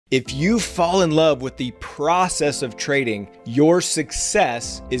If you fall in love with the process of trading, your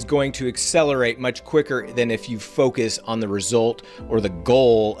success is going to accelerate much quicker than if you focus on the result or the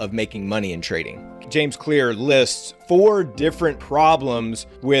goal of making money in trading. James Clear lists 4 different problems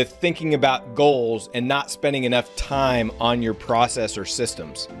with thinking about goals and not spending enough time on your process or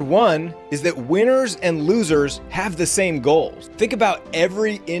systems. One is that winners and losers have the same goals. Think about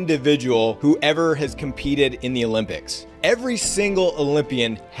every individual who ever has competed in the Olympics. Every single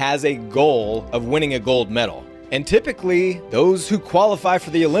Olympian has a goal of winning a gold medal. And typically, those who qualify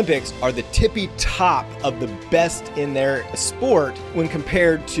for the Olympics are the tippy top of the best in their sport when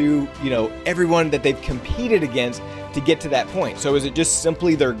compared to, everyone that they've competed against to get to that point. So is it just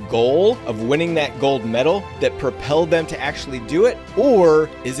simply their goal of winning that gold medal that propelled them to actually do it? Or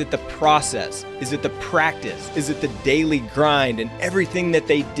is it the process? Is it the practice? Is it the daily grind and everything that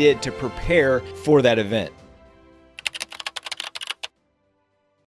they did to prepare for that event?